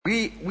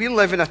We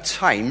live in a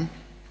time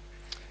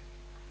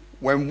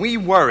when we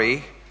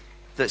worry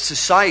that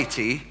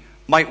society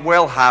might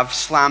well have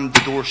slammed the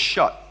door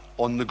shut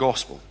on the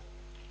gospel.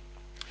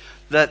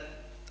 That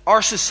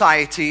our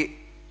society,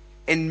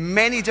 in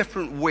many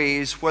different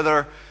ways,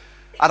 whether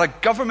at a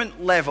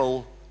government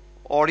level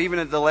or even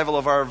at the level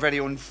of our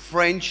very own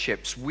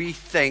friendships, we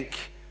think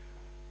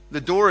the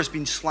door has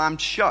been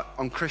slammed shut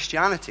on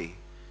Christianity.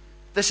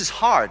 This is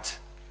hard.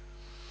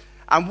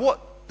 And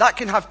what that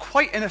can have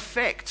quite an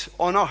effect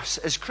on us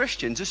as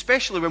Christians,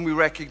 especially when we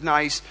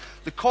recognize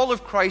the call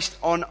of Christ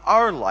on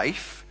our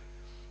life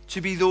to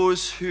be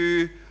those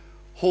who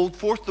hold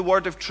forth the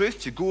word of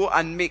truth, to go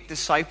and make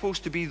disciples,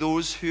 to be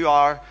those who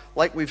are,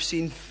 like we've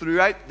seen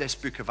throughout this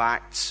book of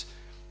Acts,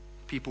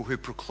 people who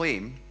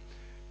proclaim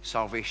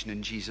salvation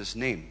in Jesus'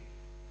 name.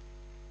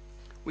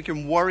 We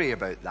can worry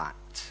about that.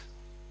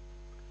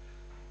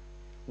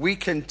 We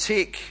can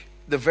take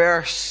the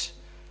verse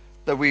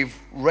that we've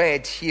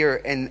read here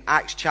in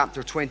Acts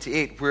chapter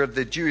 28, where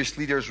the Jewish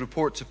leaders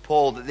report to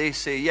Paul that they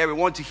say, yeah, we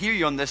want to hear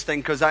you on this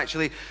thing because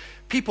actually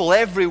people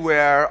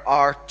everywhere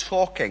are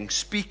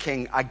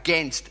speaking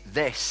against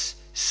this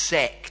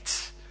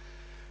sect.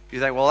 You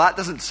think, well, that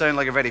doesn't sound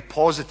like a very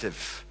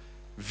positive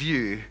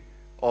view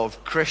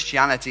of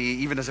Christianity,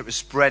 even as it was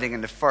spreading in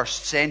the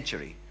first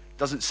century. It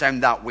doesn't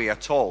sound that way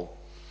at all.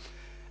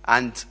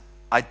 And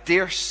I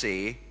dare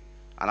say,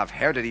 and I've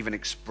heard it even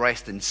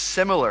expressed in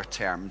similar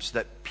terms,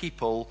 that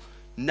people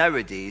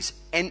nowadays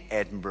in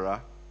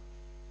Edinburgh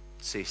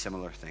say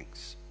similar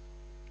things.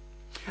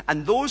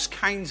 And those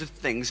kinds of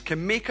things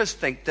can make us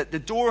think that the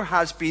door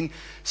has been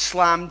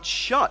slammed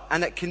shut,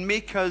 and it can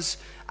make us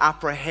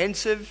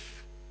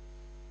apprehensive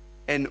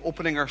in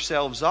opening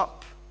ourselves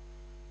up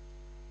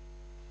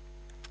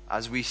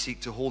as we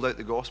seek to hold out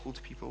the gospel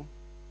to people.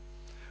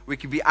 We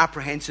can be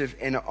apprehensive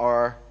in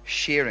our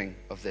sharing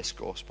of this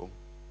gospel.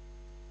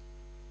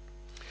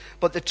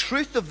 But the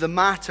truth of the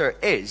matter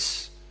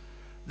is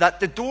that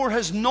the door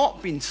has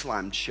not been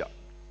slammed shut.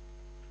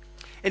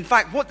 In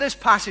fact, what this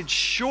passage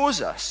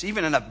shows us,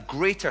 even in a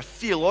greater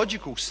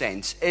theological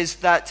sense, is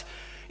that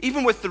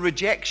even with the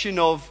rejection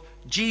of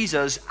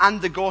Jesus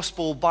and the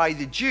gospel by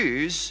the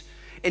Jews,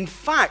 in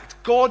fact,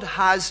 God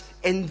has,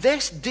 in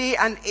this day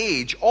and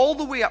age, all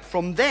the way up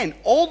from then,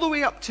 all the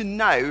way up to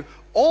now,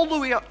 all the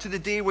way up to the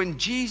day when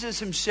Jesus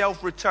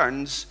himself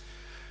returns,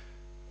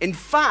 in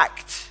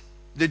fact,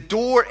 the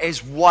door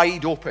is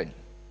wide open.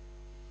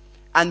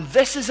 And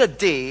this is a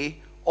day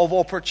of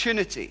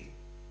opportunity.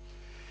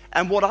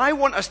 And what I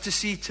want us to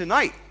see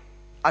tonight,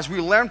 as we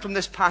learn from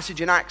this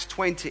passage in Acts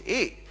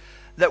 28,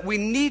 that we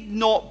need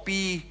not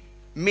be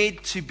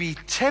made to be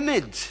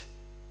timid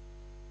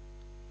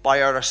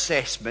by our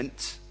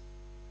assessment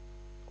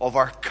of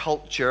our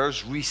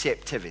culture's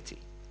receptivity.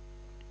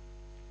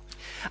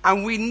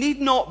 And we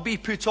need not be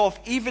put off,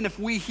 even if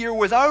we hear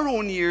with our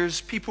own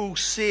ears people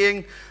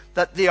saying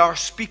that they are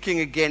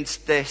speaking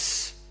against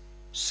this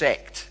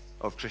sect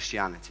of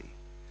Christianity.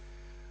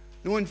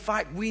 No, in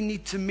fact, we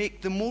need to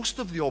make the most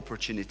of the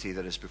opportunity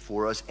that is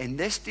before us in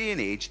this day and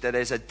age that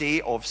is a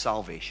day of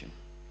salvation,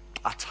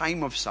 a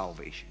time of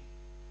salvation.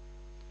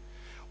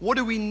 What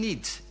do we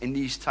need in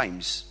these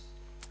times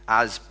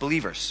as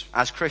believers,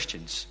 as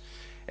Christians,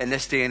 in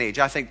this day and age?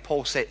 I think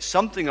Paul set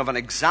something of an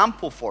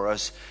example for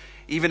us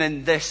even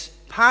in this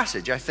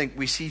passage. I think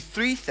we see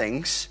three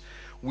things.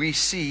 We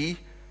see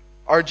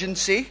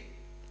urgency,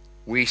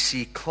 we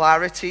see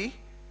clarity,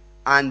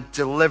 and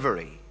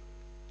delivery.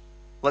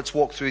 Let's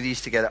walk through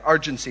these together.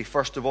 Urgency,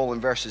 first of all,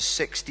 in verses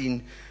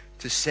 16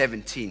 to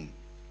 17.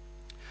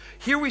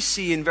 Here we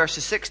see in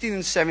verses 16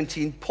 and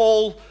 17,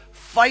 Paul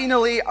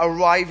finally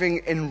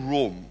arriving in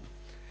Rome.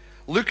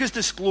 Luke has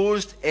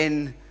disclosed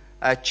in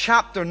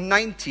chapter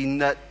 19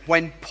 that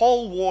when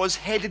Paul was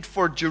headed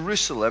for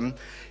Jerusalem,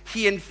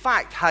 he in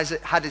fact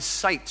had his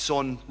sights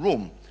on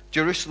Rome.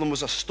 Jerusalem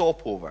was a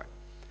stopover.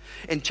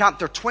 In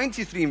chapter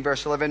 23 and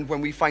verse 11,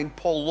 when we find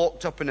Paul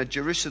locked up in a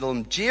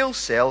Jerusalem jail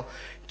cell,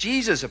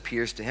 Jesus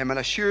appears to him and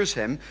assures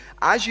him,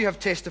 as you have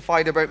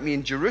testified about me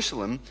in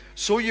Jerusalem,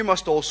 so you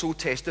must also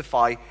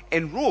testify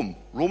in Rome.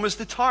 Rome is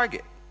the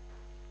target.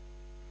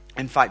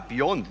 In fact,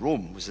 beyond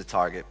Rome was the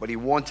target, but he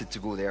wanted to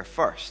go there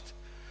first.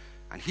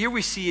 And here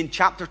we see in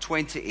chapter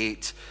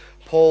 28,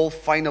 Paul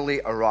finally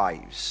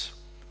arrives.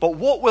 But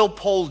what will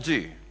Paul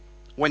do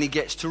when he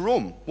gets to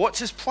Rome? What's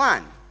his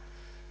plan?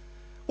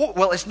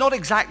 Well, it's not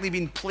exactly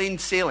been plain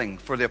sailing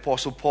for the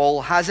Apostle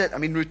Paul, has it? I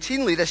mean,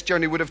 routinely this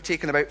journey would have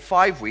taken about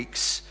 5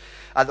 weeks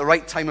at the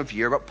right time of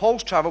year, but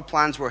Paul's travel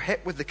plans were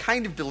hit with the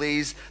kind of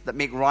delays that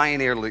make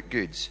Ryanair look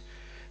good.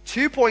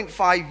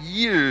 2.5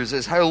 years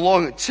is how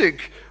long it took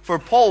for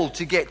Paul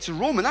to get to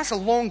Rome, and that's a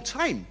long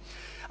time.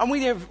 And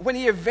when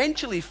he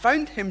eventually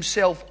found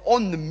himself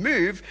on the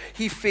move,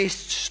 he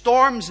faced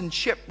storms and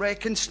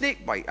shipwreck and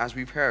snakebite, as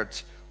we've heard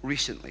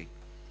recently.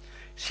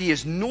 He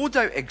is no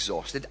doubt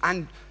exhausted,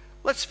 and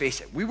let's face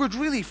it, we would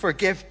really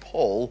forgive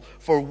Paul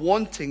for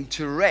wanting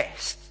to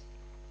rest.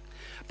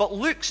 But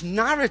Luke's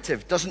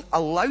narrative doesn't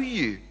allow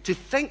you to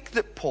think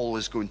that Paul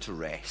is going to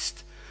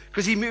rest,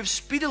 because he moves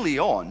speedily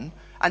on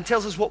and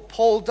tells us what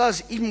Paul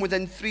does even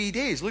within 3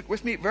 days. Look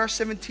with me at verse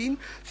 17.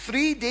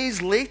 3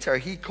 days later,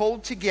 he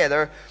called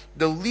together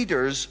the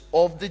leaders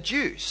of the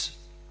Jews.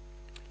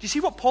 Do you see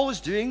what Paul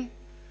is doing?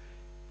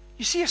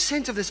 You see a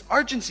sense of this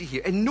urgency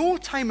here. In no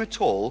time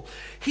at all,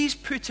 he's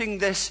putting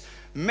this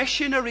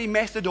missionary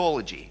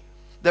methodology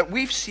that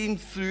we've seen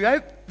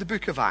throughout the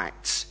book of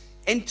Acts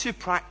into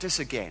practice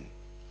again.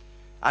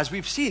 As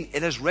we've seen,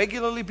 it has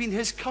regularly been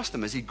his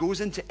custom as he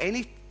goes into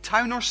any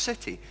town or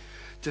city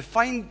to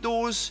find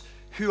those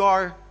who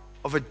are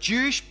of a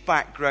Jewish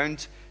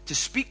background, to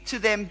speak to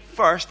them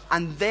first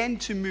and then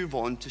to move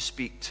on to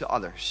speak to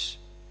others.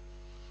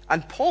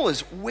 And Paul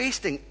is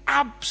wasting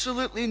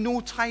absolutely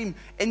no time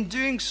in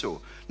doing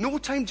so. No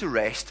time to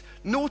rest,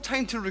 no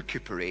time to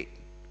recuperate.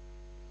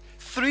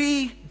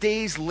 3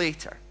 days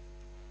later.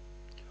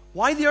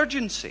 Why the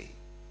urgency?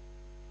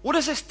 What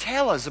does this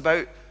tell us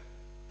about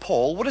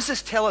Paul? What does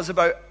this tell us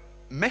about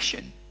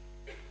mission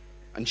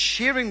and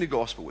sharing the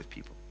gospel with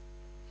people?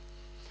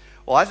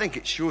 Well, I think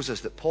it shows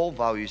us that Paul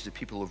values the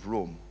people of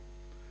Rome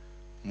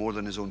more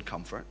than his own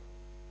comfort.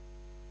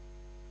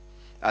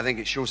 I think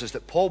it shows us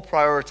that Paul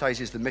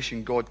prioritizes the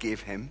mission God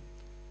gave him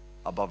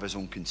above his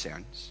own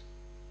concerns.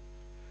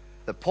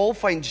 That Paul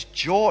finds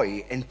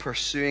joy in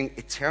pursuing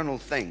eternal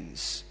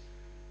things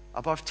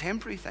above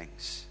temporary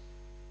things.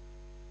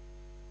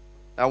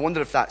 Now, I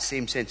wonder if that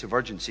same sense of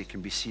urgency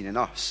can be seen in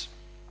us.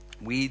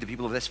 We, the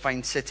people of this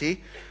fine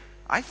city,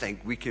 I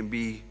think we can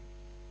be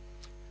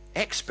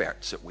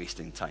experts at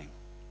wasting time.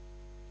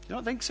 You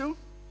don't think so?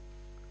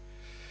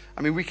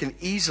 I mean, we can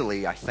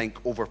easily, I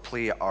think,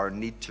 overplay our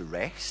need to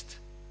rest.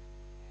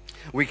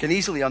 We can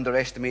easily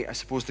underestimate, I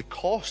suppose, the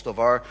cost of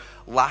our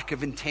lack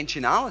of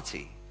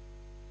intentionality,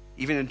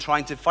 even in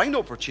trying to find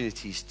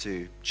opportunities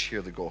to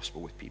share the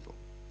gospel with people.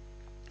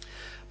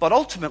 But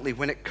ultimately,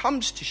 when it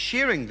comes to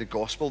sharing the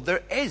gospel,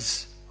 there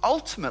is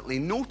ultimately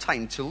no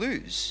time to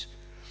lose.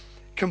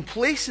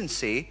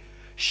 Complacency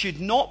should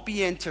not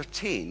be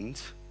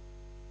entertained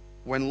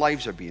when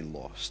lives are being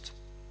lost.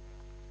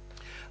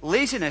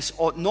 Laziness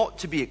ought not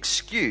to be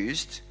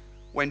excused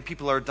when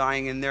people are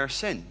dying in their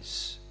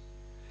sins.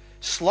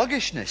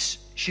 Sluggishness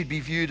should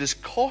be viewed as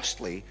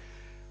costly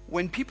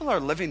when people are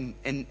living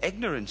in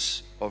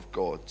ignorance of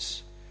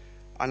God's.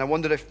 And I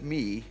wonder if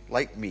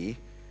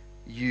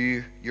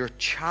you're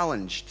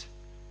challenged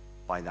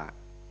by that.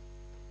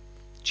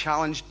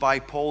 Challenged by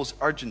Paul's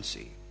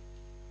urgency.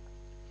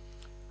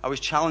 I was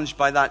challenged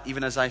by that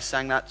even as I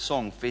sang that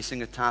song,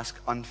 Facing a Task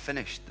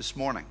Unfinished, this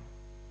morning.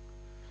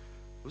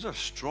 Those are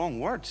strong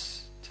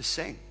words to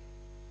sing.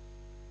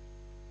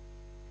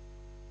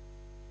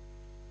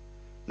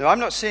 Now, I'm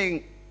not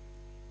saying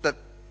that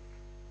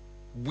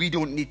we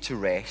don't need to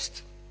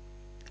rest.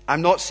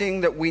 I'm not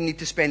saying that we need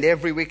to spend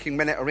every waking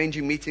minute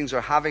arranging meetings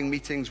or having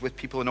meetings with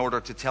people in order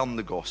to tell them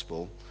the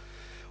gospel.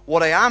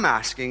 What I am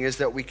asking is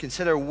that we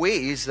consider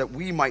ways that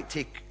we might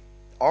take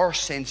our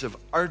sense of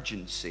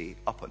urgency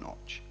up a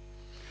notch.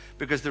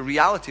 Because the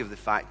reality of the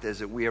fact is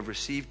that we have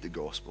received the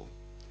gospel.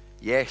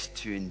 Yes,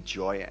 to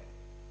enjoy it,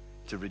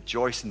 to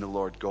rejoice in the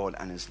Lord God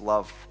and his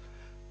love,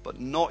 but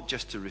not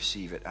just to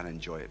receive it and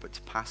enjoy it, but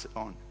to pass it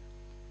on.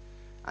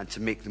 And to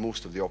make the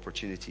most of the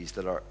opportunities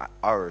that are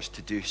ours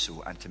to do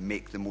so, and to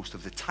make the most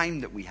of the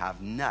time that we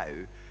have now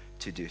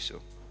to do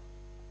so.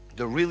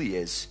 There really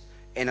is,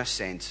 in a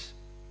sense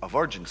of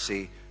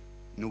urgency,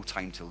 no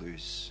time to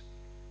lose,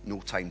 no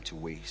time to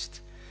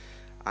waste.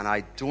 And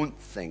I don't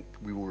think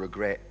we will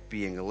regret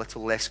being a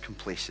little less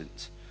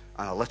complacent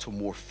and a little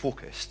more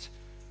focused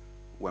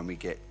when we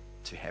get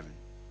to heaven.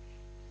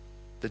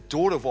 The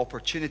door of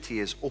opportunity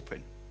is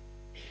open.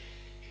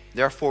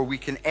 Therefore, we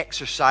can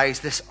exercise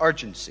this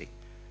urgency.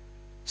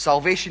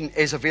 Salvation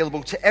is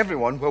available to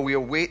everyone while we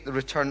await the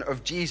return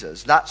of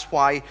Jesus. That's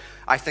why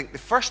I think the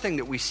first thing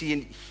that we see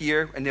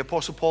here in the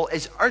Apostle Paul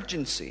is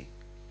urgency.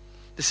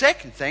 The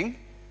second thing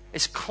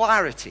is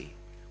clarity.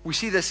 We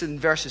see this in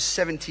verses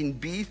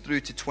 17b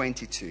through to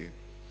 22.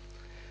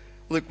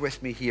 Look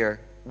with me here.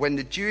 When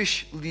the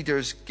Jewish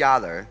leaders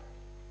gather,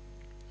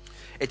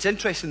 it's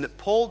interesting that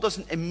Paul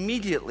doesn't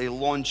immediately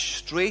launch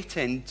straight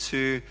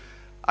into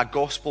a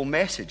gospel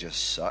message as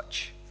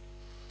such.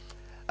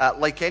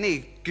 Like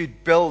any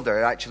good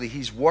builder, actually,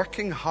 he's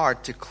working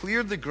hard to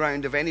clear the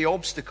ground of any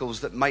obstacles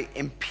that might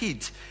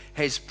impede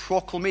his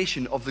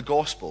proclamation of the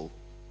gospel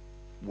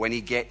when he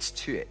gets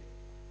to it.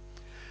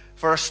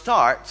 For a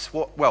start,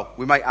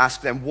 we might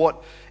ask them,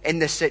 what in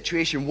this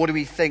situation, what do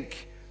we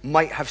think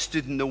might have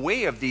stood in the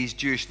way of these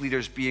Jewish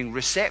leaders being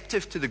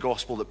receptive to the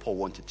gospel that Paul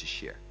wanted to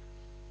share?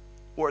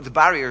 What are the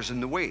barriers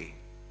in the way?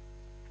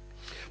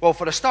 Well,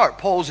 for a start,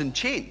 Paul's in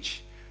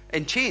chains.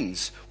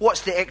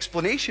 What's the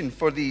explanation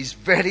for these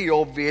very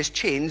obvious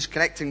chains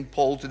connecting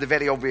Paul to the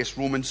very obvious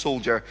Roman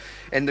soldier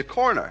in the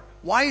corner?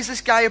 Why is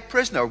this guy a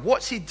prisoner?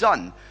 What's he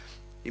done?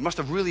 He must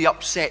have really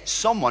upset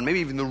someone, maybe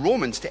even the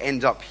Romans, to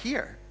end up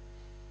here.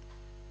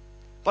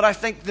 But I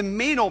think the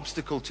main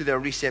obstacle to their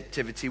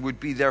receptivity would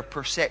be their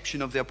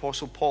perception of the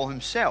Apostle Paul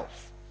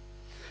himself.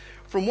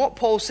 From what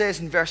Paul says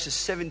in verses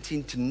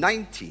 17 to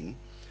 19,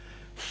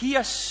 he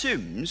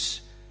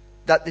assumes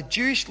that the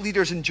Jewish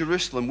leaders in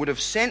Jerusalem would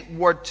have sent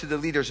word to the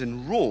leaders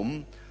in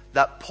Rome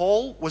that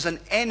Paul was an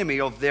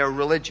enemy of their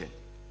religion.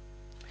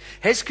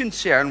 His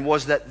concern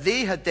was that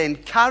they had then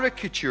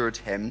caricatured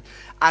him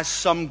as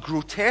some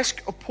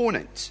grotesque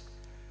opponent.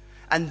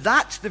 And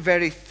that's the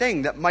very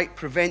thing that might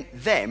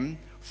prevent them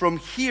from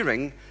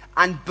hearing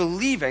and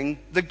believing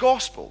the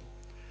gospel.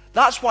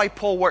 That's why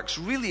Paul works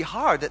really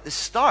hard at the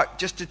start,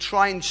 just to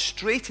try and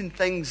straighten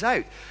things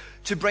out,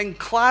 to bring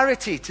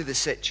clarity to the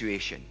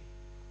situation.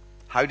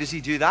 How does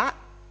he do that?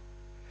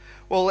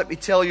 Well, let me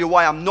tell you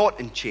why I'm not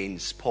in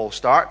chains, Paul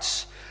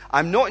starts.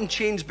 I'm not in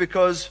chains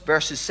because,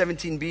 verses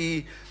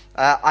 17b,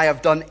 I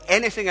have done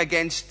anything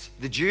against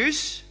the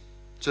Jews.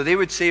 So they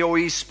would say, oh,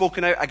 he's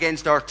spoken out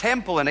against our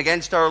temple and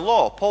against our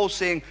law. Paul's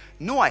saying,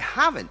 no, I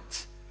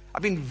haven't.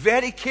 I've been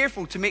very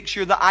careful to make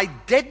sure that I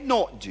did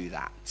not do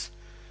that.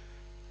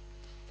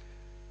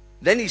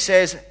 Then he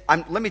says,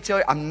 let me tell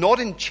you, I'm not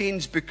in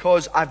chains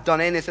because I've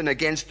done anything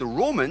against the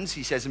Romans,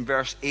 he says in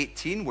verse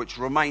 18, which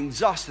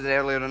reminds us that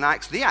earlier in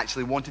Acts, they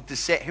actually wanted to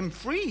set him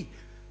free,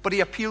 but he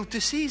appealed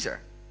to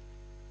Caesar.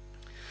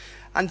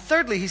 And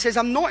thirdly, he says,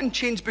 I'm not in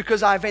chains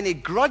because I have any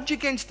grudge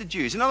against the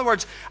Jews. In other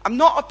words, I'm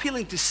not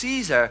appealing to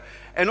Caesar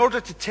in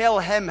order to tell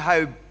him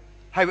how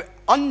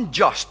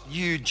unjust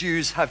you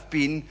Jews have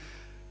been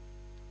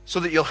so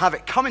that you'll have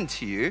it coming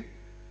to you.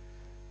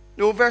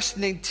 No, verse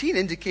 19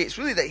 indicates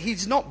really that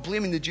he's not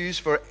blaming the Jews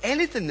for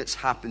anything that's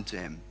happened to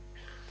him.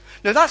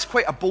 Now, that's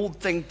quite a bold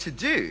thing to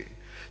do,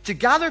 to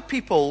gather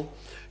people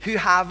who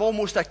have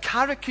almost a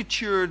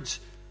caricatured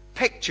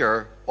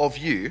picture of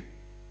you,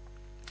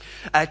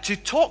 to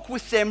talk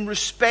with them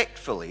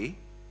respectfully,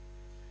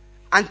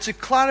 and to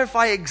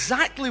clarify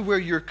exactly where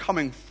you're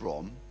coming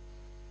from,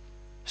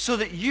 so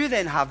that you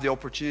then have the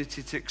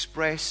opportunity to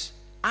express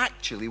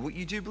actually what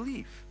you do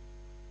believe.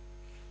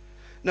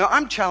 Now,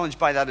 I'm challenged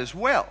by that as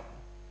well.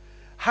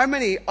 How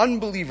many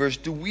unbelievers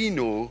do we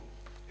know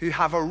who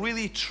have a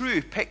really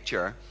true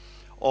picture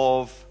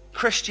of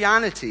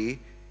Christianity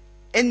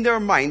in their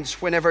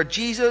minds whenever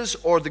Jesus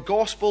or the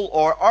gospel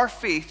or our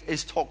faith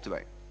is talked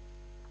about?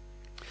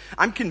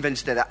 I'm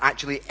convinced that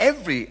actually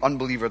every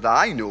unbeliever that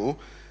I know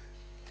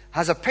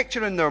has a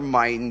picture in their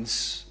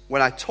minds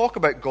when I talk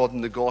about God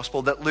and the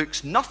gospel that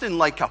looks nothing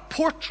like a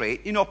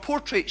portrait. You know, a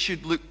portrait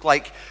should look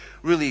like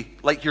really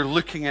like you're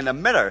looking in a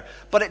mirror.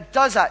 But it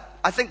does that.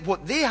 I think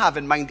what they have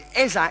in mind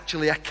is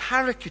actually a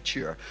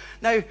caricature.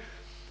 Now,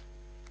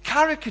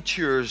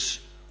 caricatures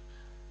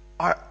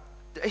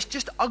it's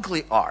just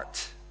ugly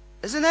art,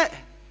 isn't it?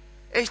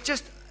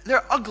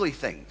 They're ugly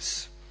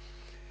things.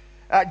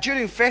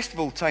 During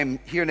festival time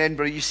here in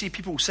Edinburgh, you see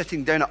people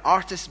sitting down at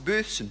artist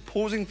booths and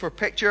posing for a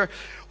picture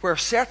where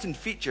certain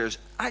features,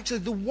 actually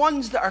the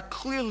ones that are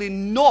clearly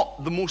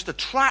not the most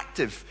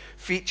attractive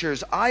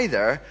features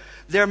either,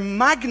 they're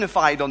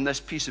magnified on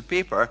this piece of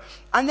paper,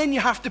 and then you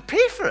have to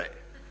pay for it.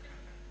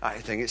 I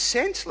think it's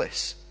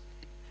senseless.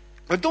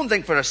 I don't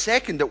think for a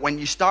second that when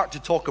you start to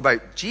talk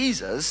about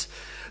Jesus,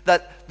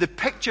 that the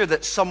picture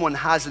that someone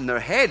has in their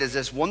head is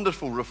this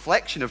wonderful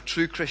reflection of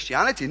true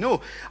Christianity.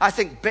 No, I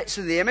think bits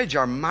of the image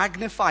are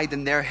magnified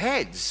in their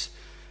heads,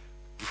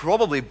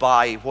 probably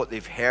by what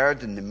they've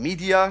heard in the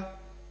media.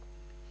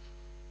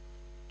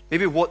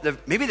 Maybe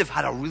they've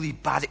had a really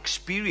bad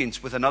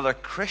experience with another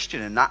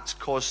Christian, and that's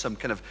caused some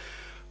kind of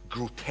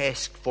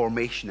grotesque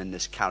formation in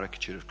this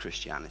caricature of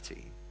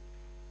Christianity.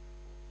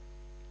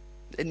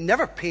 It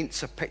never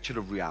paints a picture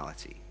of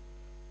reality.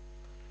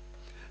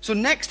 So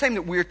next time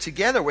that we're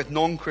together with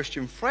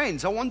non-Christian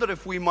friends, I wonder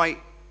if we might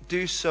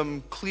do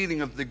some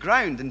clearing of the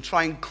ground and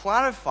try and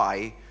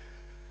clarify,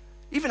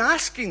 even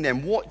asking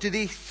them, what do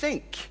they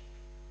think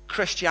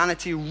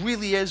Christianity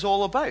really is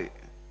all about?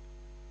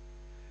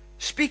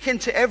 Speak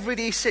into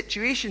everyday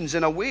situations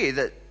in a way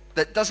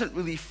that doesn't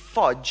really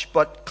fudge,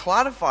 but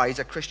clarifies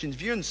a Christian's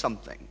view on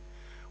something.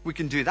 We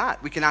can do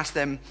that. We can ask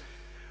them,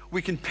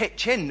 we can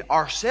pitch in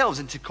ourselves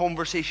into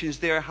conversations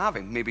they're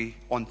having, maybe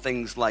on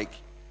things like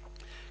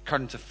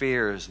current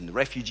affairs and the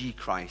refugee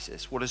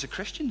crisis. What is a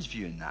Christian's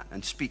view in that?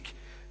 And speak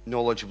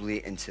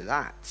knowledgeably into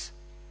that.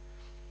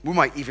 We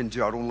might even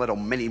do our own little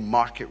mini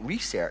market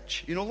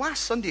research. You know,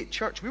 last Sunday at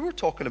church, we were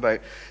talking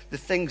about the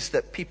things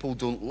that people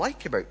don't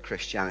like about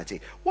Christianity.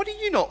 What do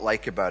you not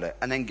like about it?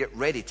 And then get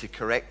ready to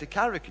correct the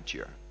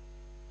caricature.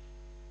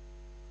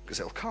 Because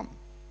it'll come.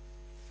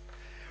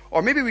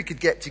 Or maybe we could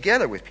get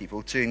together with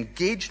people to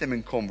engage them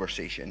in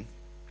conversation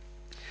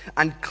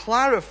and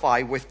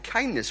clarify with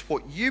kindness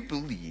what you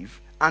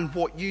believe and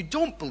what you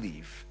don't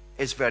believe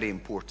is very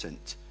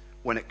important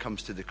when it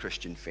comes to the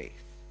Christian faith.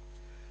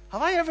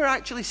 Have I ever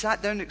actually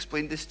sat down and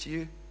explained this to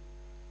you?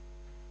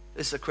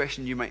 This is a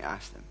question you might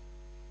ask them.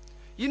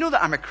 You know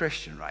that I'm a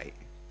Christian, right?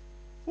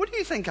 What do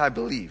you think I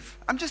believe?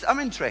 I'm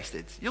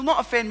interested. You'll not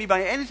offend me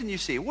by anything you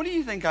say. What do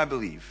you think I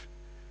believe?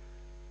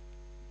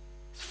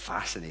 It's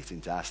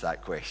fascinating to ask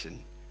that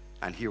question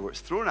and hear what's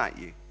thrown at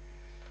you.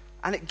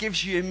 And it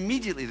gives you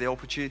immediately the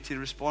opportunity to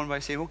respond by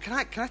saying, well, can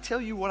I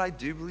tell you what I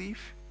do believe?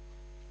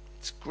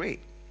 It's great.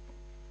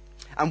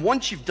 And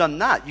once you've done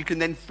that, you can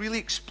then freely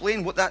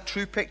explain what that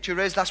true picture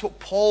is. That's what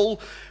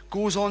Paul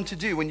goes on to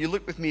do. When you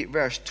look with me at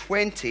verse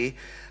 20,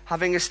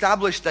 having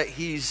established that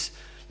he's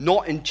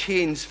not in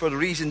chains for the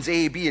reasons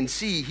A, B, and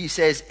C, he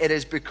says, it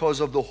is because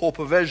of the hope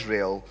of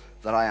Israel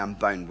that I am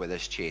bound with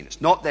this chain.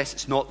 It's not this,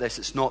 it's not this,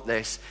 it's not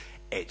this,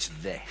 it's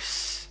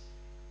this.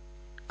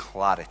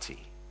 Clarity.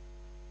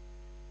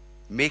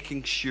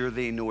 Making sure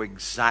they know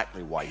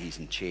exactly why he's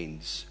in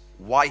chains,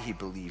 why he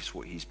believes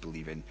what he's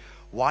believing,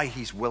 why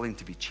he's willing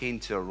to be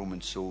chained to a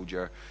Roman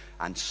soldier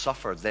and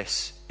suffer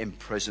this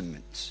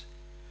imprisonment.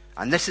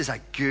 And this is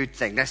a good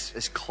thing. This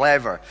is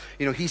clever.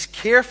 He's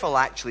careful,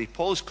 actually.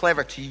 Paul's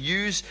clever to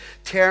use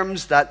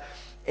terms that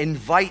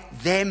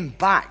invite them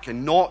back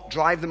and not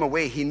drive them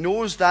away. He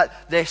knows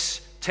that this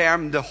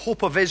term, the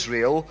hope of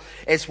Israel,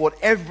 is what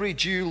every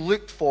Jew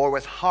looked for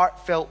with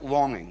heartfelt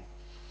longing.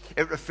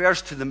 It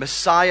refers to the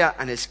Messiah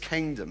and his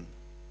kingdom.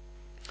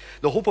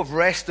 The hope of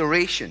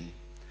restoration.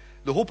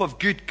 The hope of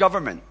good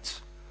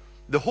government,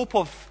 the hope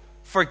of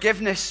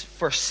forgiveness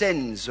for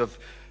sins, of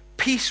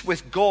peace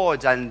with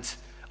God, and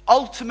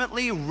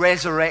ultimately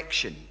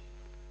resurrection.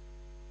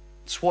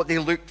 It's what they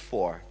looked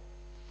for.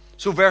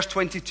 So verse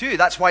 22,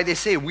 that's why they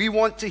say, we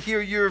want to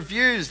hear your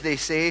views, they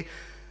say.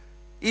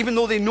 Even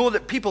though they know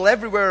that people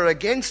everywhere are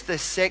against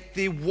this sect,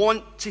 they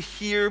want to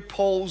hear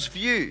Paul's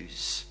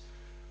views.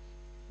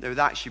 Now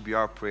that should be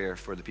our prayer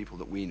for the people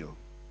that we know.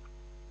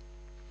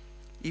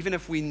 Even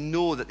if we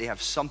know that they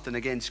have something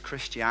against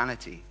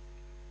Christianity,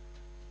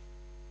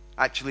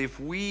 actually, if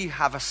we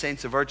have a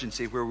sense of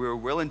urgency where we're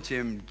willing to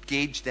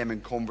engage them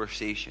in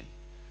conversation,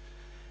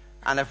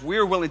 and if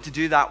we're willing to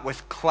do that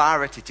with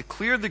clarity, to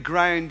clear the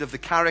ground of the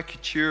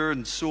caricature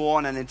and so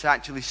on, and then to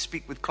actually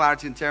speak with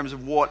clarity in terms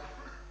of what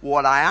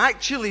I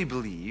actually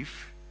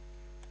believe,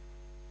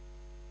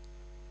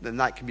 then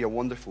that can be a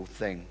wonderful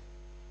thing.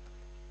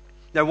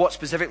 Now, what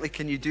specifically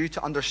can you do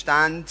to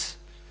understand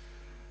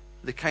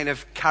the kind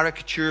of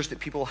caricatures that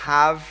people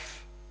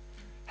have?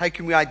 How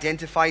can we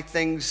identify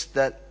things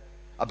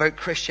about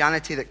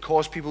Christianity that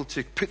cause people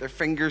to put their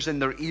fingers in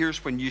their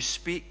ears when you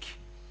speak?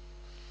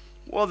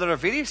 Well, there are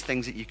various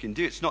things that you can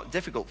do. It's not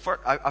difficult.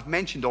 I've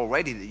mentioned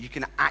already that you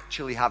can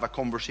actually have a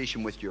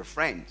conversation with your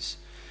friends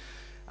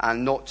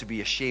and not to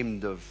be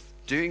ashamed of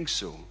doing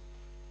so.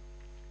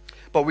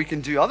 But we can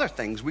do other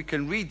things. We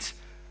can read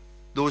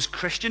those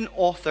Christian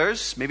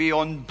authors, maybe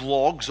on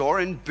blogs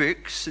or in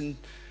books, and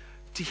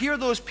to hear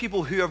those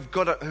people who've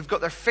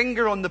got their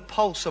finger on the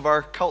pulse of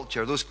our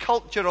culture, those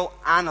cultural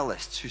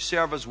analysts who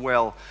serve us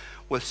well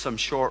with some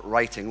short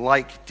writing,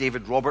 like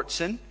David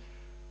Robertson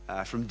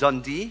from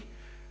Dundee,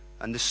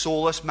 and the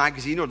Solus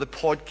magazine, or the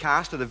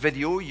podcast, or the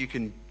video. You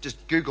can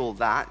just Google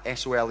that,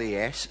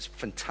 SOLAS. It's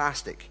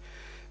fantastic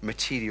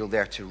material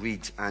there to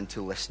read and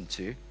to listen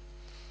to.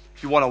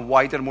 If you want a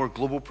wider, more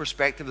global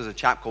perspective, there's a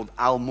chap called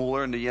Al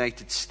Mohler in the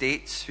United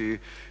States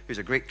who's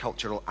a great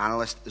cultural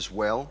analyst as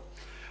well.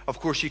 Of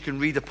course, you can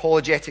read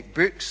apologetic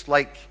books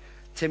like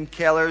Tim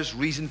Keller's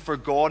Reason for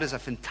God is a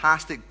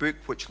fantastic book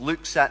which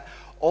looks at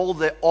all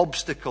the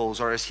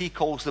obstacles, or as he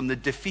calls them, the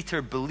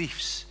defeater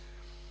beliefs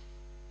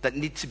that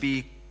need to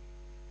be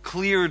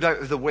cleared out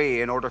of the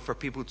way in order for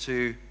people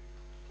to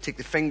take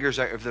the fingers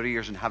out of their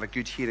ears and have a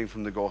good hearing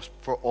from the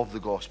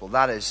gospel.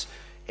 That is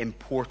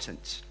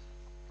important.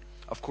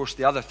 Of course,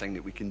 the other thing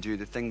that we can do,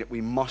 the thing that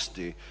we must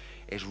do,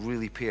 is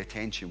really pay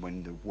attention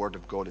when the Word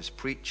of God is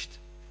preached.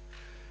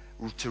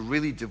 To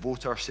really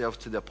devote ourselves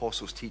to the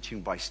Apostles' teaching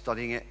by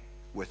studying it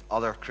with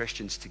other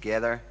Christians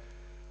together,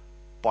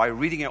 by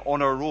reading it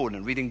on our own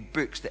and reading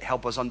books that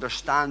help us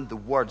understand the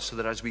Word, so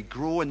that as we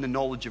grow in the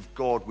knowledge of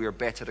God, we are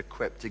better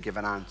equipped to give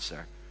an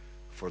answer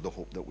for the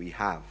hope that we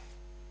have.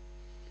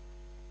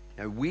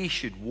 Now, we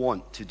should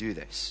want to do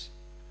this.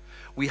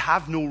 We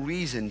have no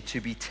reason to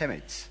be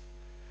timid.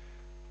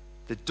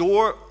 The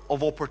door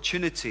of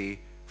opportunity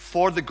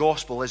for the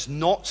gospel is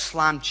not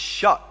slammed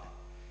shut.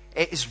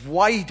 It is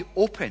wide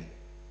open.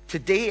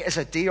 Today is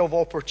a day of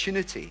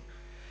opportunity.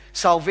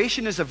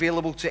 Salvation is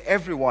available to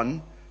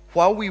everyone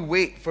while we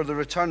wait for the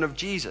return of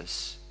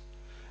Jesus.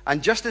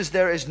 And just as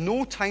there is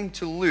no time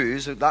to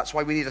lose, that's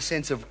why we need a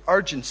sense of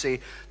urgency,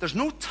 there's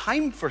no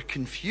time for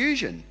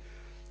confusion.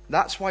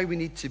 That's why we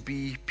need to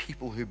be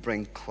people who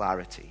bring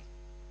clarity.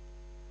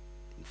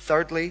 And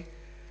thirdly,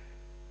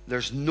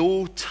 there's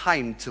no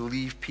time to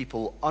leave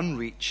people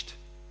unreached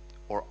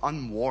or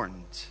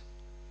unwarned.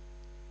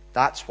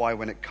 That's why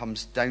when it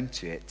comes down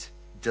to it,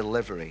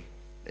 delivery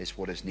is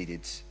what is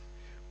needed.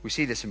 We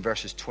see this in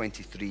verses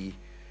 23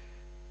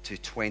 to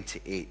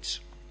 28.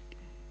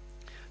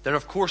 There,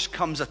 of course,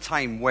 comes a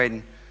time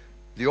when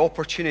the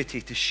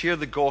opportunity to share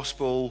the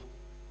gospel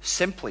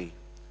simply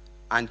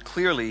and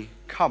clearly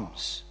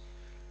comes.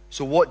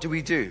 So what do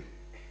we do?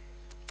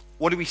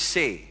 What do we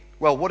say?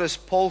 Well, what does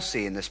Paul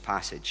say in this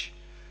passage?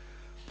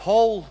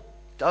 Paul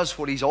does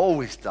what he's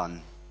always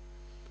done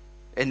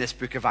in this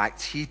book of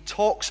Acts. He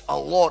talks a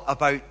lot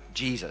about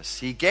Jesus.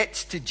 He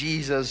gets to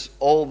Jesus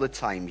all the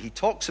time. He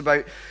talks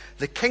about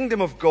the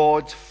kingdom of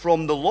God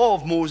from the law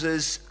of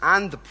Moses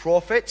and the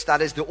prophets,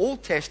 that is the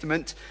Old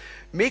Testament,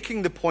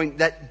 making the point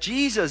that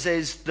Jesus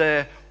is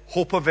the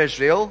hope of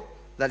Israel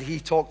that he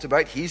talked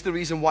about. He's the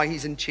reason why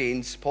he's in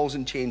chains. Paul's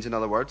in chains, in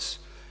other words.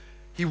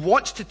 He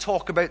wants to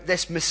talk about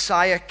this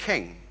Messiah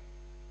king.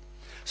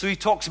 So he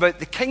talks about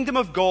the kingdom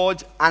of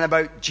God and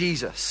about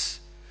Jesus.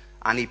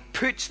 And he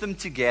puts them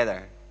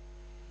together.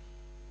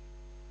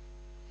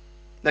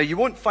 Now, you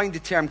won't find the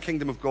term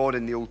kingdom of God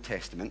in the Old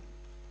Testament,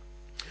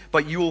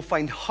 but you will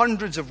find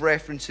hundreds of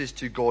references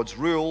to God's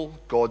rule,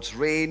 God's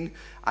reign,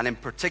 and in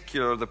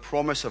particular, the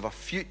promise of a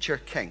future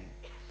king.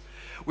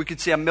 We could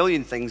say a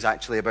million things,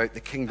 actually, about the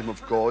kingdom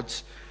of God,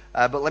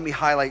 but let me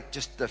highlight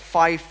just the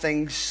 5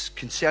 things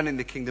concerning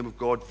the kingdom of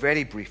God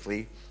very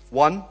briefly.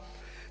 1,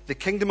 the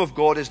kingdom of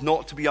God is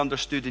not to be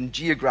understood in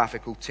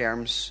geographical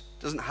terms.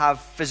 It doesn't have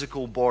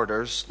physical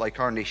borders like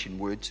our nation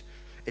would.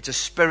 It's a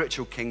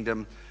spiritual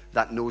kingdom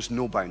that knows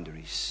no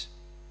boundaries.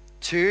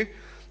 2,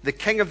 the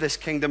king of this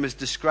kingdom is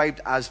described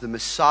as the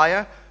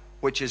Messiah,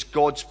 which is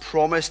God's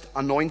promised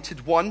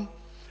anointed one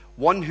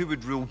who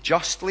would rule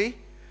justly,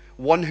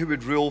 one who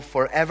would rule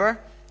forever.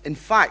 In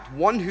fact,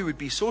 one who would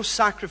be so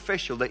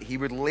sacrificial that he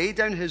would lay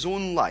down his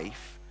own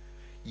life,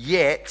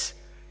 yet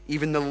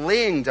even the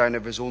laying down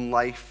of his own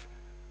life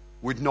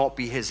would not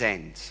be his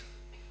end.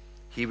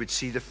 He would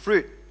see the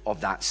fruit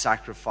of that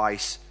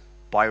sacrifice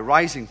by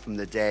rising from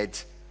the dead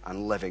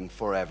and living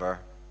forever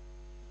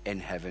in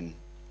heaven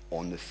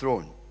on the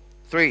throne.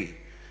 3,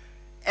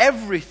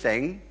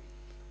 everything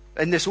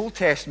in this Old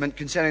Testament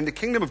concerning the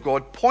kingdom of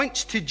God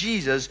points to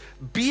Jesus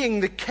being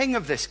the king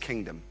of this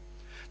kingdom,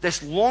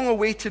 this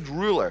long-awaited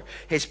ruler.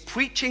 His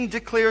preaching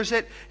declares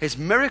it, his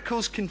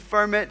miracles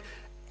confirm it,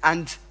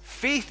 and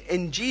faith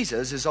in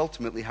Jesus is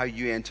ultimately how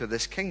you enter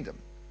this kingdom.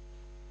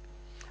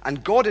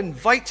 And God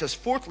invites us,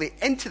 fourthly,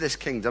 into this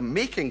kingdom,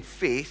 making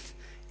faith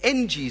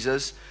in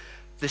Jesus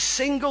the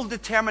single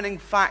determining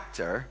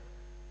factor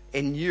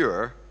in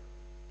your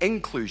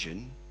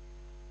inclusion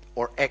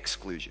or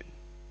exclusion.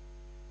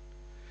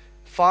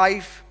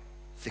 5,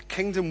 the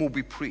kingdom will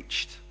be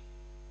preached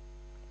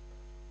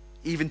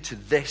even to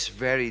this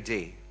very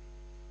day.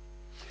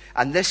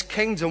 And this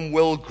kingdom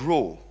will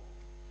grow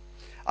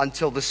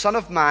until the Son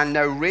of Man,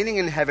 now reigning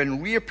in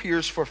heaven,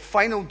 reappears for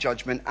final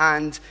judgment,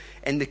 and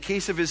in the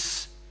case of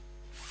his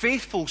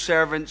faithful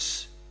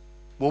servants,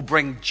 will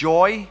bring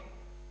joy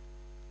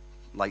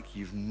like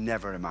you've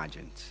never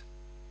imagined.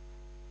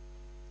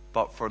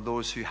 But for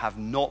those who have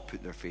not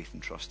put their faith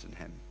and trust in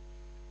him,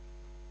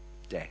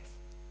 death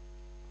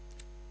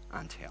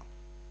and hell,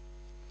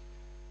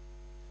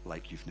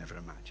 like you've never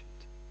imagined.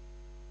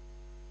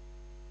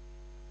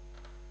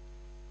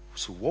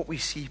 So what we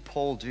see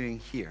Paul doing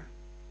here,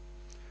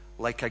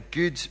 like a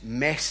good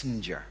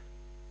messenger,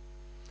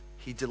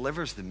 he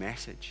delivers the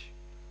message.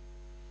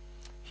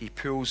 He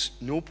pulls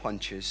no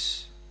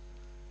punches.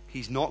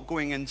 He's not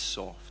going in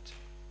soft.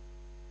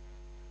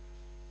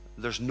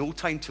 There's no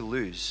time to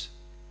lose.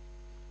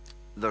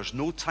 There's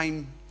no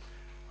time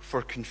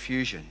for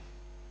confusion.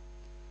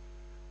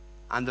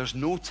 And there's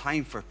no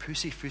time for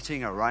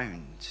pussyfooting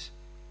around.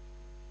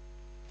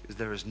 Because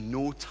there is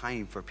no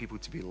time for people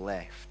to be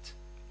left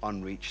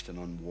unreached and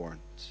unwarned.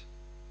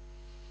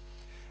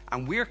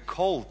 And we're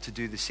called to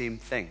do the same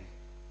thing.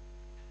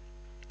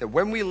 That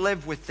when we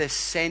live with this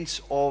sense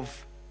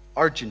of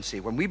urgency,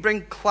 when we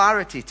bring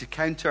clarity to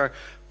counter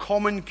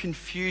common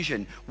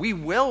confusion, we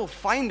will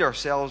find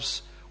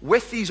ourselves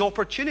with these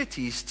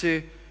opportunities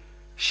to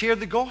share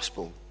the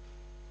gospel.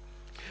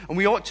 And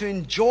we ought to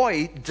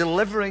enjoy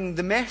delivering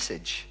the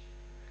message,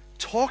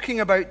 talking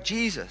about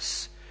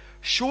Jesus,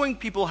 showing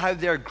people how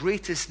their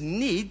greatest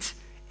need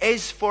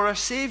is for a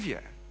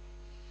Savior.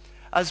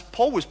 As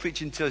Paul was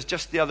preaching to us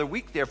just the other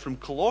week there from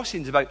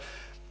Colossians about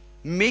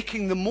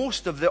making the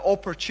most of the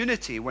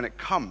opportunity when it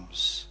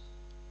comes.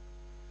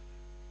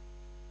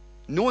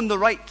 Knowing the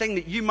right thing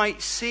that you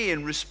might say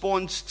in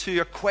response to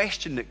a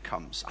question that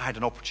comes. I had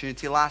an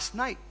opportunity last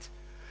night.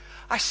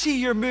 I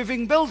see you're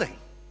moving building.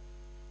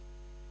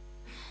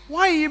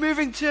 Why are you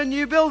moving to a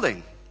new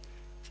building?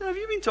 I said, have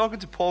you been talking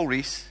to Paul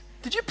Rees?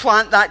 Did you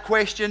plant that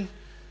question?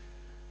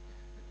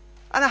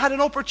 And I had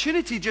an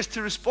opportunity just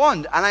to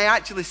respond. And I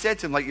actually said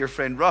to him, like your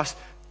friend Russ,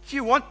 do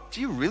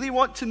you really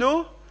want to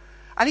know?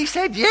 And he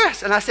said,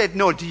 yes. And I said,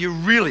 no, do you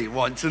really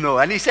want to know?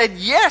 And he said,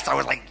 yes. I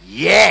was like,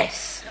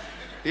 yes.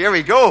 Here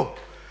we go.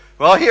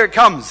 Well, here it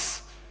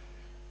comes.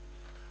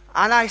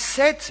 And I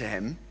said to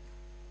him,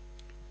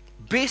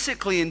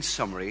 basically in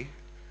summary,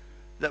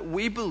 that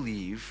we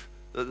believe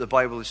that the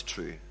Bible is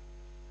true.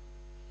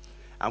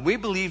 And we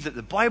believe that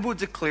the Bible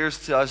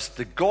declares to us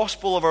the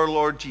gospel of our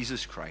Lord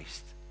Jesus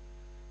Christ.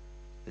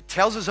 It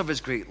tells us of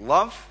his great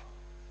love.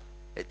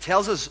 It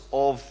tells us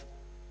of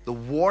the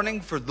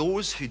warning for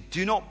those who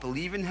do not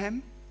believe in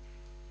him.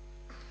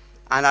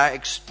 And I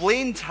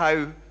explained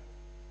how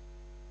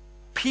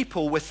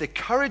people with the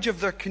courage of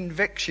their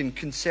conviction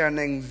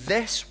concerning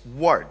this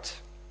word,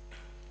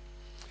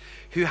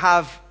 who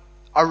have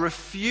a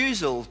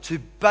refusal to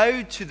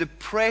bow to the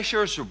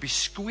pressures or be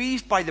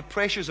squeezed by the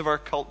pressures of our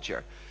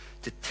culture,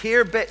 to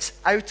tear bits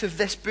out of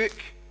this book,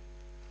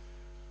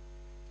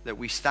 that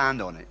we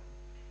stand on it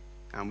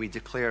and we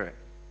declare it.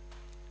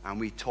 And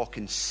we talk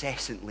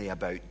incessantly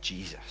about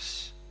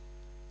Jesus.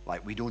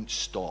 Like we don't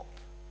stop.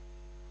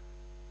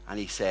 And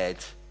he said,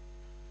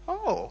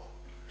 oh.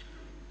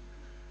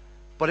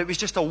 But it was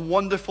just a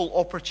wonderful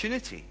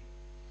opportunity.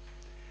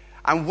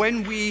 And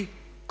when we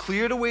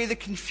clear away the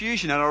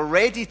confusion and are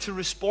ready to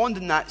respond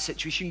in that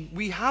situation,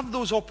 we have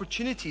those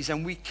opportunities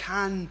and we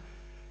can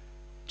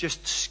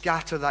just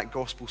scatter that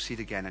gospel seed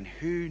again. And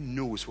who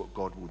knows what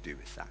God will do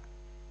with that?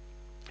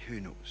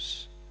 Who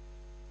knows?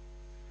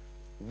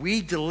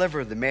 We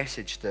deliver the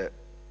message that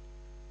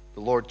the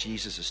Lord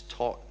Jesus has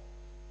taught.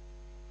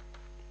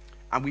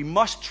 And we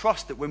must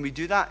trust that when we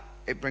do that,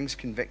 it brings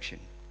conviction.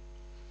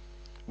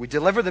 We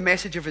deliver the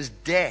message of his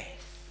death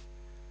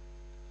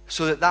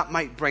so that that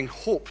might bring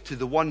hope to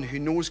the one who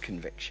knows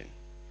conviction.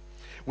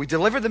 We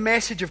deliver the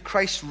message of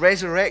Christ's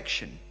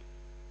resurrection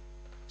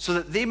so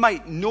that they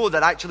might know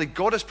that actually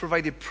God has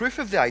provided proof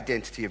of the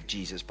identity of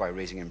Jesus by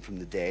raising him from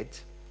the dead.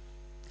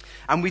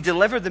 And we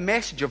deliver the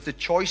message of the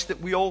choice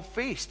that we all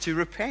face to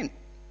repent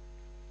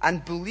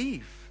and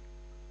believe.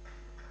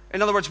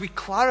 In other words, we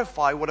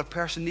clarify what a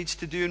person needs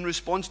to do in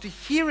response to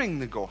hearing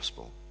the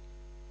gospel.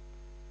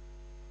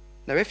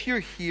 Now, if you're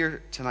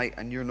here tonight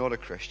and you're not a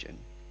Christian,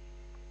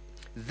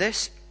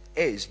 this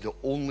is the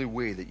only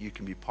way that you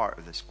can be part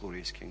of this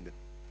glorious kingdom.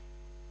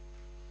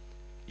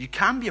 You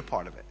can be a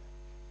part of it.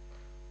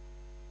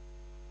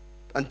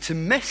 And to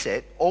miss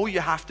it, all you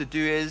have to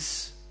do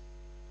is,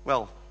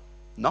 well,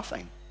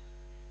 nothing.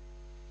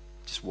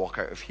 Just walk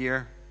out of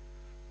here.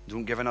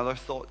 Don't give another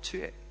thought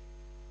to it.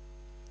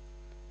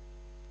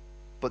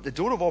 But the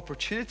door of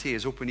opportunity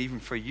is open even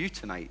for you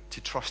tonight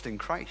to trust in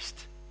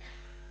Christ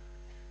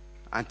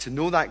and to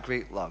know that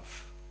great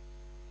love.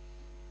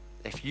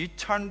 If you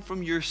turn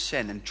from your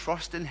sin and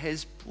trust in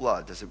his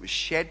blood as it was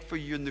shed for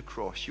you on the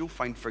cross, you'll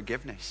find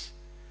forgiveness.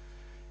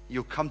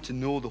 You'll come to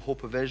know the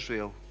hope of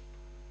Israel,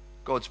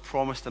 God's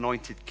promised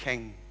anointed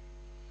king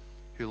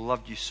who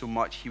loved you so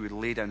much he would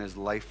lay down his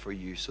life for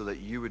you so that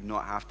you would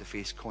not have to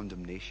face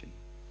condemnation,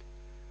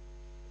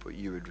 but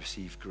you would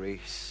receive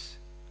grace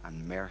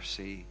and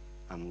mercy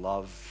and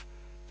love,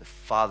 the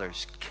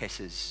Father's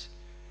kisses,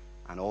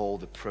 and all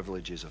the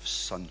privileges of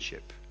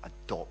sonship,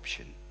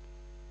 adoption.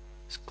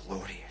 It's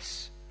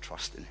glorious.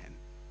 Trust in him.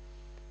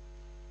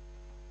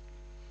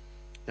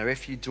 Now,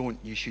 if you don't,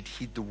 you should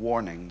heed the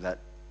warning that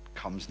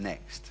comes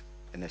next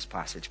in this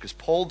passage, because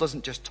Paul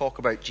doesn't just talk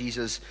about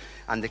Jesus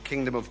and the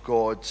kingdom of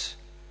God.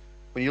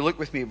 When you look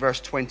with me at verse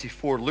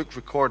 24, Luke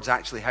records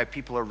actually how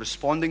people are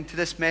responding to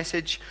this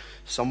message.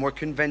 Some were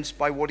convinced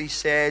by what he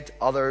said,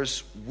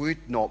 others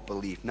would not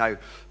believe. Now,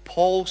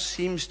 Paul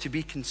seems to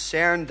be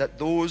concerned that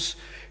those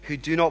who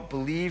do not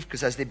believe,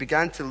 because as they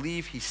began to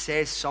leave, he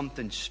says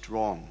something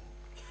strong.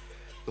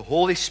 The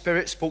Holy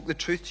Spirit spoke the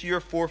truth to your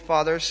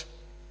forefathers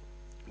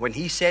when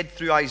he said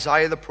through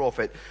Isaiah the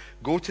prophet,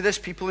 "Go to this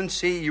people and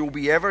say, you will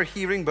be ever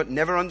hearing but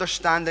never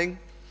understanding,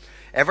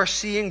 ever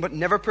seeing but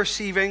never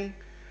perceiving.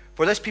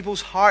 For this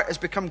people's heart has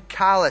become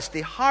callous.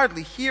 They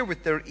hardly hear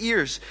with their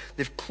ears.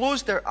 They've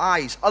closed their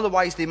eyes.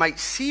 Otherwise they might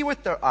see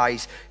with their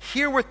eyes,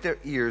 hear with their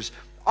ears,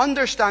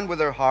 understand with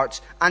their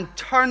hearts, and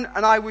turn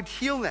and I would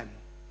heal them."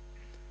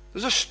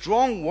 Those are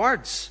strong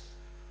words.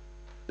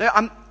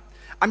 Now,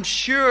 I'm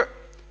sure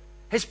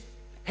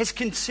his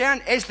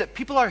concern is that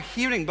people are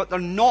hearing, but they're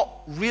not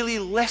really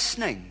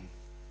listening.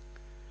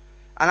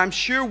 And I'm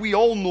sure we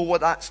all know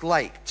what that's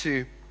like,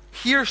 to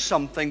hear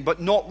something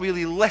but not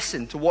really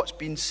listen to what's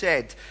been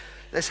said.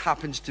 This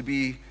happens to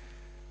be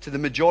to the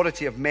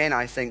majority of men,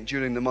 I think,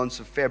 during the months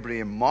of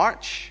February and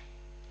March.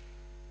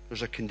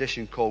 There's a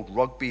condition called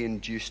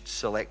rugby-induced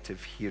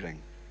selective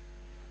hearing.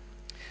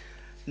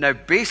 Now,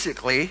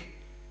 basically,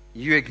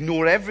 you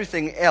ignore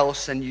everything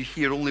else and you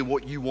hear only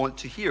what you want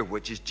to hear,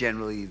 which is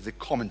generally the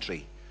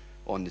commentary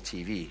on the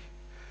TV.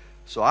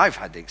 So I've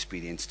had the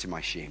experience, to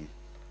my shame,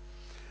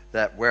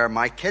 that where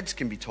my kids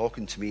can be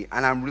talking to me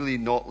and I'm really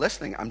not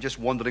listening. I'm just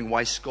wondering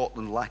why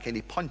Scotland lack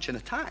any punch and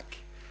attack.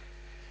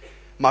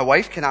 My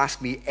wife can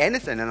ask me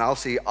anything and I'll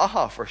say,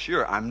 for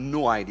sure. I have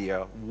no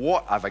idea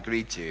what I've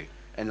agreed to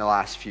in the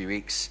last few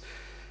weeks.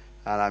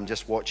 And I'm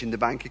just watching the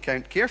bank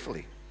account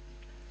carefully.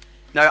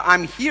 Now,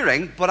 I'm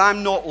hearing, but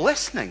I'm not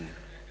listening.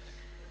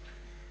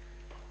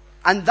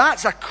 And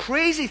that's a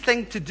crazy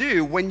thing to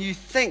do when you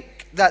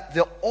think that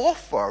the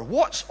offer,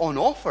 what's on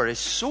offer, is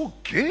so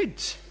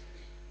good.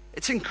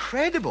 It's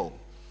incredible.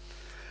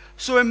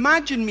 So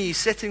imagine me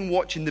sitting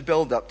watching the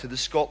build-up to the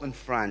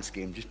Scotland-France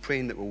game, just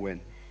praying that we'll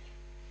win.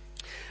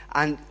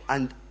 And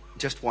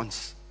just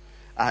once.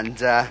 And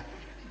the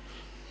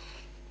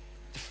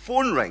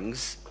phone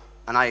rings,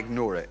 and I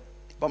ignore it.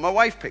 But my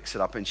wife picks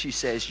it up, and she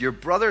says, "Your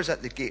brother's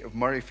at the gate of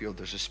Murrayfield.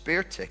 There's a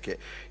spare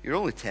ticket. You're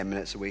only 10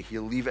 minutes away.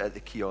 He'll leave it at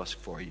the kiosk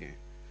for you."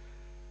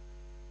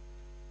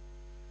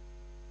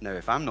 Now,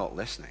 if I'm not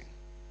listening,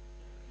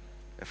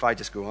 if I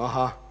just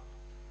go,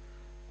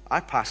 I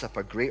pass up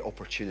a great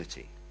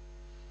opportunity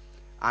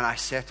and I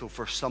settle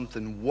for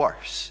something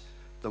worse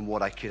than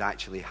what I could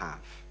actually have.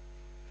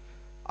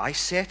 I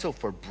settle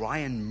for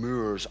Brian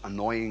Moore's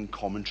annoying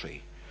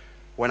commentary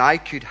when I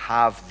could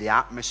have the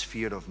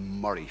atmosphere of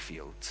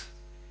Murrayfield.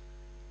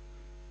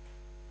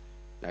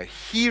 Now,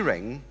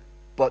 hearing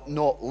but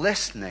not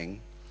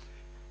listening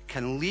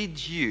can lead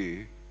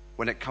you,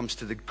 when it comes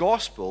to the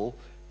gospel,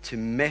 to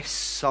miss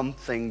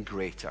something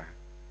greater.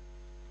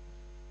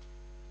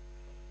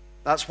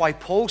 That's why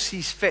Paul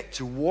sees fit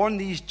to warn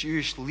these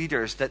Jewish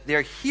leaders that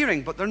they're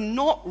hearing, but they're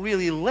not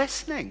really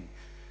listening.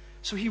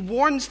 So he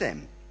warns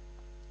them.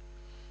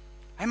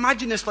 I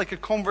imagine this like a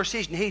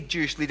conversation. Hey,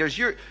 Jewish leaders,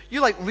 you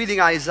like reading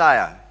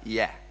Isaiah?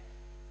 Yeah,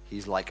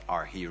 he's like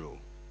our hero.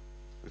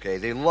 Okay,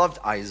 they loved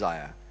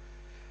Isaiah.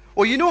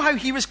 Well, you know how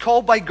he was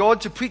called by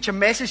God to preach a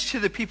message to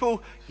the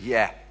people?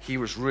 Yeah, he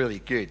was really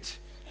good.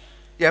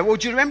 Yeah, well,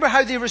 do you remember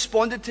how they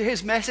responded to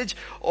his message?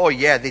 Oh,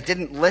 yeah, they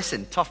didn't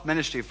listen. Tough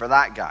ministry for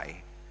that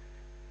guy.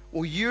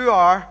 Well, you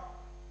are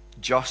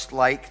just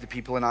like the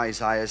people in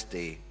Isaiah's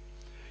day.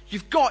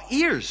 You've got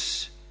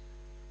ears,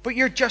 but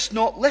you're just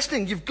not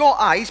listening. You've got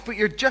eyes, but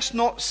you're just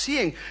not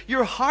seeing.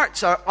 Your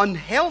hearts are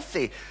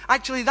unhealthy.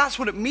 Actually, that's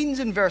what it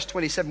means in verse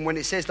 27 when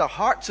it says their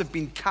hearts have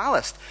been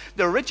calloused.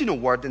 The original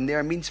word in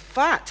there means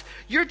fat.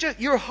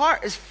 Your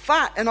heart is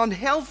fat and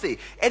unhealthy.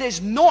 It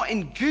is not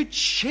in good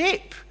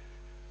shape.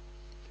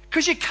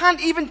 Because you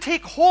can't even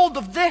take hold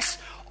of this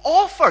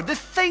offer, the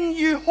thing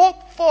you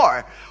hope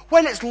for,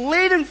 when it's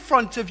laid in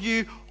front of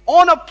you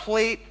on a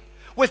plate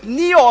with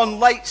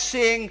neon lights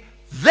saying,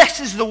 this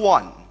is the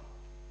one.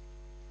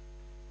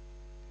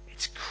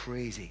 It's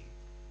crazy.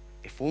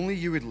 If only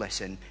you would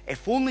listen,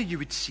 if only you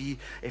would see,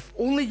 if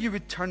only you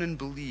would turn and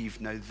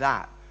believe, now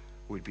that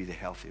would be the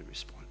healthy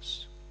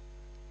response.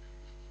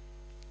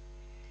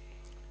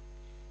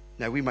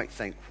 Now we might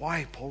think,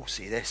 why Paul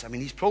say this? I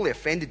mean, he's probably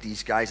offended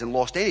these guys and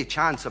lost any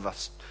chance of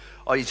us.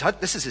 Or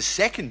this is his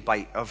second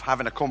bite of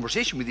having a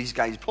conversation with these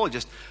guys. He's probably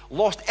just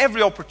lost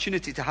every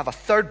opportunity to have a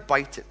third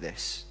bite at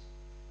this.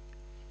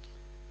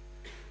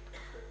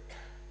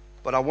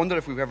 But I wonder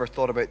if we've ever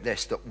thought about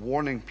this, that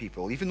warning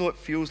people, even though it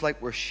feels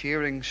like we're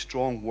sharing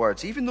strong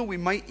words, even though we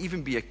might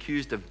even be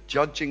accused of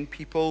judging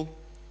people,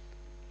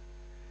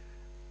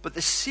 but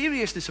the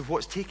seriousness of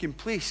what's taking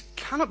place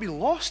cannot be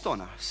lost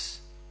on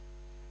us.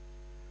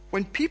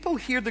 When people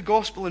hear the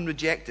gospel and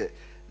reject it,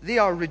 they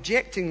are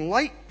rejecting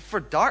light for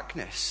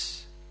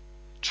darkness,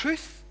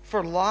 truth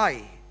for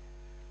lie.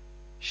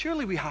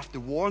 Surely we have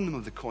to warn them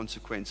of the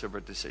consequence of our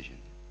decision.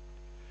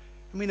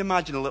 I mean,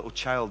 imagine a little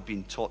child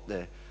being taught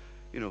the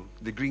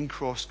Green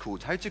Cross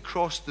code, how to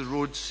cross the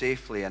road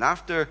safely. And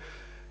after,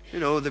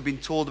 they've been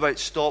told about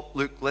stop,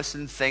 look,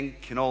 listen,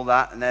 think, and all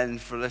that. And then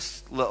for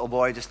this little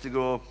boy just to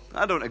go,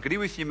 I don't agree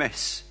with you,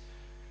 miss.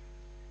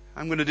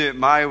 I'm going to do it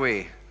my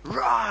way.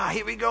 Rah,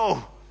 here we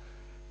go.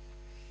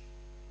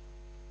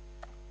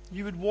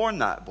 You would warn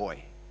that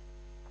boy.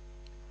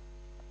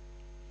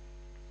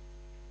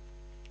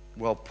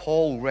 Well,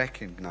 Paul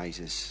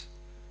recognizes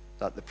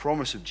that the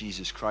promise of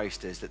Jesus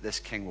Christ is that this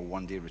king will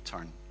one day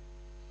return.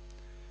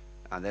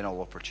 And then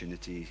all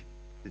opportunity,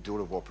 the door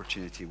of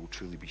opportunity will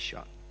truly be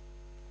shut.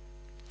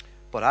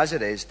 But as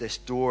it is, this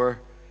door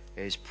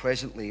is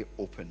presently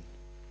open.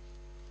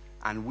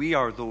 And we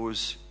are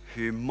those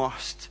who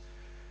must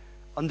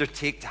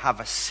undertake to have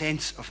a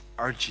sense of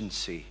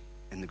urgency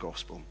in the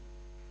gospel.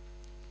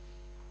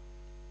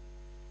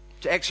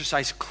 To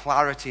exercise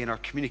clarity in our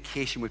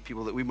communication with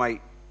people, that we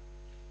might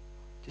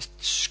just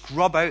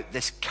scrub out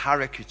this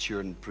caricature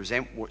and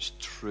present what's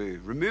true.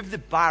 Remove the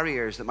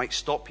barriers that might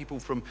stop people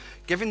from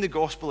giving the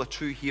gospel a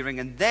true hearing,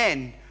 and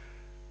then,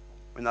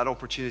 when that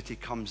opportunity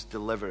comes,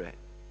 deliver it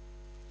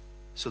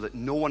so that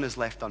no one is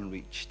left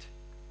unreached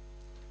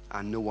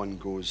and no one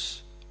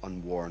goes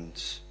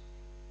unwarned.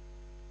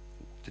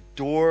 The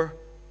door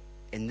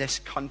in this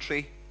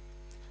country,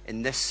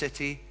 in this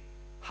city,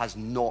 has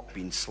not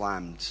been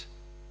slammed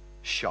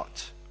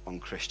shut on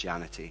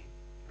Christianity.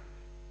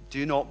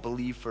 Do not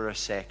believe for a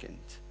second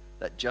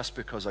that just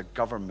because a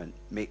government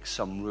makes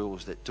some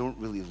rules that don't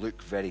really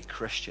look very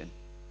Christian,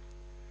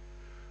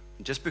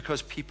 just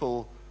because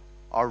people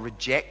are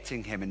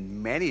rejecting him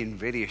in many and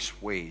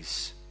various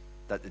ways,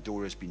 that the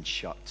door has been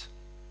shut.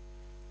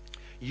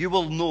 You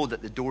will know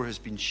that the door has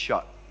been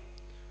shut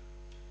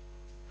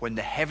when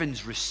the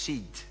heavens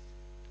recede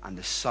and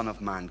the Son of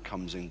Man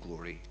comes in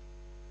glory.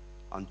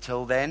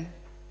 Until then,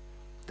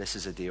 this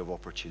is a day of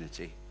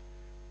opportunity.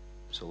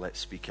 So let's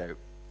speak out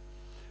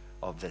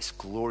of this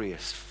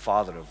glorious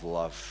Father of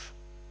love,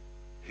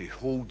 who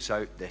holds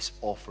out this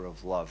offer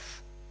of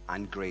love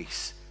and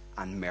grace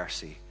and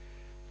mercy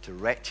to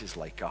wretches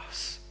like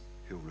us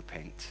who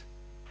repent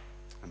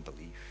and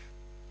believe.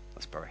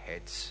 Let's bow our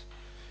heads.